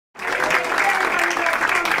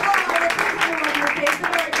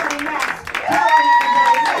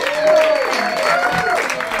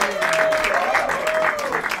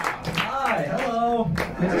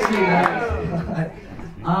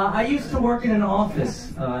in an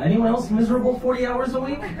office. Anyone else miserable 40 hours a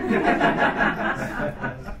week?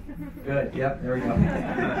 Good, yep, there we go.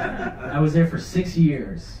 I was there for 6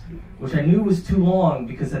 years, which I knew was too long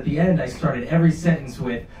because at the end I started every sentence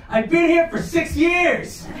with, "I've been here for 6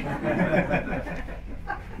 years!"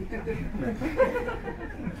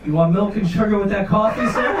 You want milk and sugar with that coffee,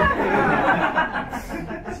 sir?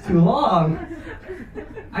 It's too long.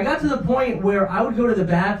 I got to the point where I would go to the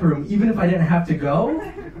bathroom even if I didn't have to go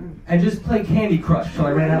and just play Candy Crush till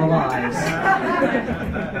I ran out of lives.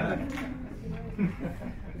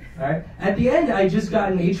 All right. At the end, I just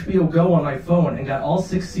got an HBO Go on my phone and got all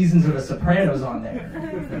 6 seasons of The Sopranos on there.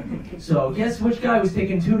 So guess which guy was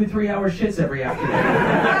taking 2 to 3 hour shits every afternoon?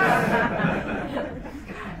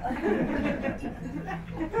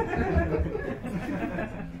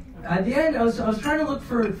 At the end, I was trying to look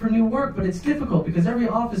for new work, but it's difficult because every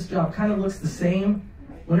office job kind of looks the same.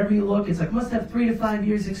 Whenever you look, it's like, must have 3 to 5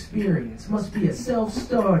 years experience, must be a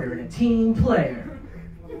self-starter and a team player.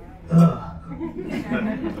 Ugh.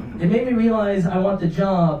 It made me realize I want the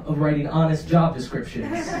job of writing honest job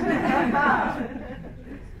descriptions.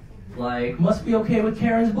 Like, must be okay with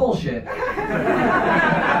Karen's bullshit.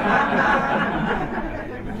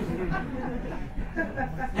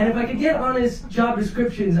 And if I could get honest job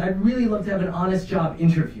descriptions, I'd really love to have an honest job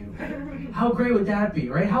interview. How great would that be,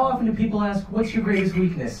 right? How often do people ask, what's your greatest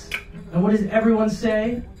weakness? And what does everyone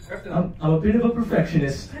say? I'm a bit of a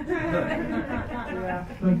perfectionist. Like,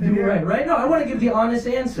 do it right? No, I want to give the honest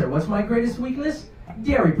answer. What's my greatest weakness?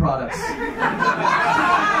 Dairy products.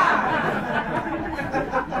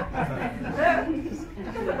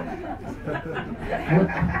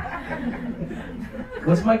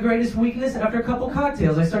 What's my greatest weakness? After a couple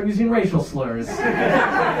cocktails, I start using racial slurs.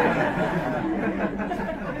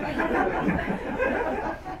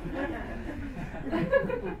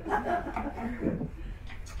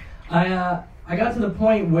 I got to the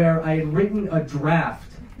point where I had written a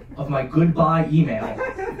draft of my goodbye email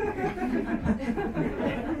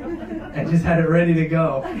and just had it ready to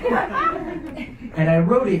go. And I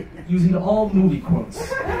wrote it using all movie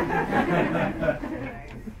quotes.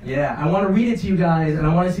 Yeah, I want to read it to you guys, and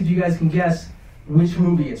I want to see if you guys can guess which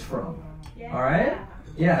movie it's from. All right?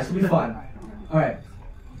 Yeah, this will be fun. All right.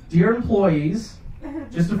 Dear employees,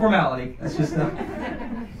 just a formality. That's just the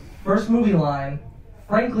first movie line.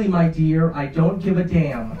 Frankly, my dear, I don't give a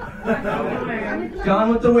damn. Gone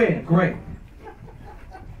with the Wind. Great.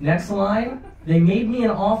 Next line. They made me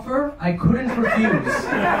an offer I couldn't refuse.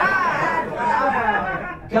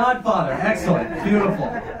 Godfather. Excellent.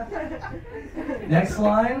 Beautiful. Next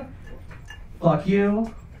line. Fuck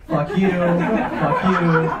you. Fuck you. Fuck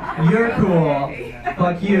you. You're cool.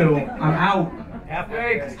 Fuck you. I'm out.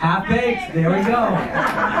 Half-baked. Half-baked. There we go.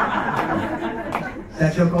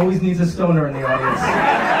 That joke always needs a stoner in the audience.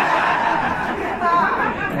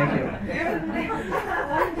 Thank you.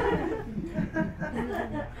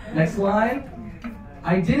 Next line.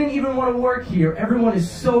 I didn't even want to work here. Everyone is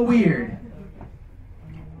so weird.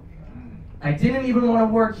 I didn't even want to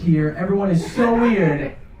work here. Everyone is so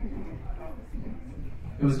weird.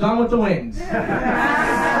 It was Gone with the Wind.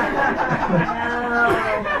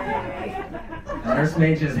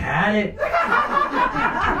 Nursemaid just had it.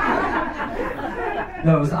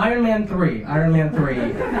 No, it was Iron Man 3. Iron Man 3.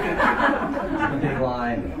 The big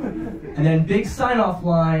line. And then big sign-off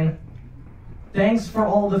line. Thanks for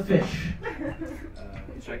all the fish.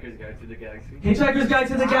 Hitchhiker's Guide to the Galaxy. Hitchhiker's Guide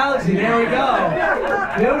to the Galaxy. There we go.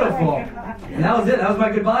 Beautiful. And that was it. That was my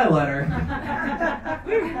goodbye letter.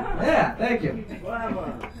 Yeah, thank you.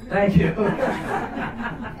 Thank you.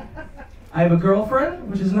 I have a girlfriend,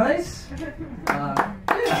 which is nice. Yeah,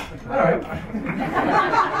 all right.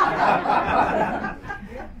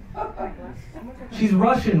 She's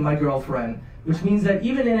Russian, my girlfriend, which means that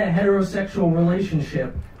even in a heterosexual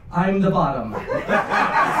relationship, I'm the bottom.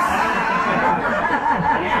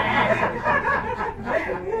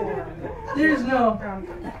 There's no...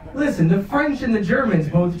 Listen, the French and the Germans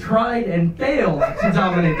both tried and failed to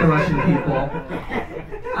dominate the Russian people.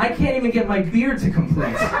 I can't even get my beard to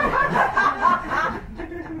complete.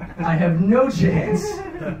 I have no chance.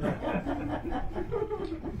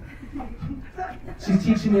 She's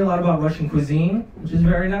teaching me a lot about Russian cuisine, which is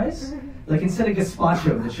very nice. Like instead of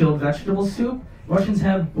gazpacho, the chilled vegetable soup, Russians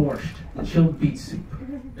have borscht, the chilled beet soup.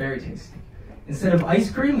 Very tasty. Instead of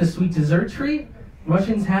ice cream, the sweet dessert treat,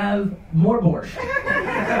 Russians have more borscht.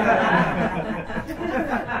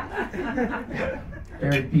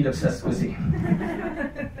 Very beet-obsessed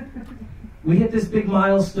cuisine. We hit this big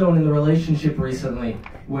milestone in the relationship recently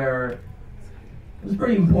where it was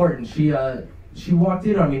pretty important. She walked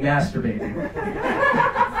in on me masturbating.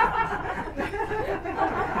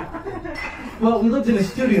 Well, we lived in a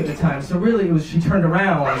studio at the time, so really it was she turned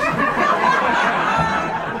around.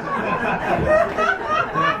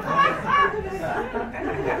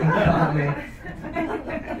 Got me.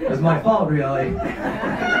 It was my fault, really.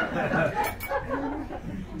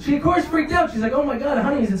 She, of course, freaked out. She's like, oh my God,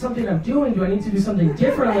 honey, is it something I'm doing? Do I need to do something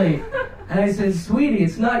differently? And I said, sweetie,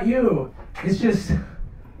 it's not you. It's just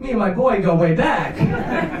me and my boy go way back.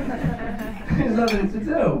 There's nothing to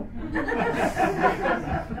do.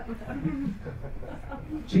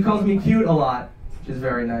 She calls me cute a lot, which is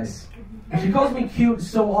very nice. And she calls me cute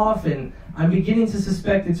so often, I'm beginning to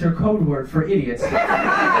suspect it's her code word for idiots.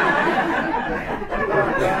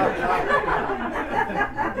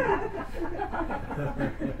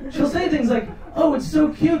 She'll say things like, oh, it's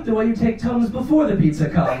so cute the way you take Tums before the pizza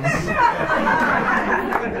comes.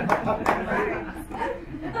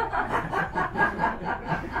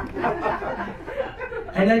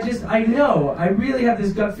 And I really have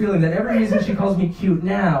this gut feeling that every reason she calls me cute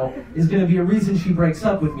now is going to be a reason she breaks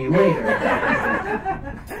up with me later.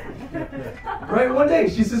 Right, one day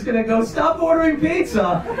she's just going to go, stop ordering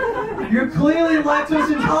pizza. You're clearly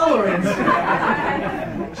lactose intolerant.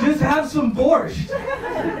 Just have some borscht.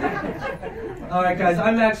 All right, guys,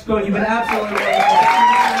 I'm Max Cohen. You've been absolutely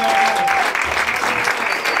wonderful.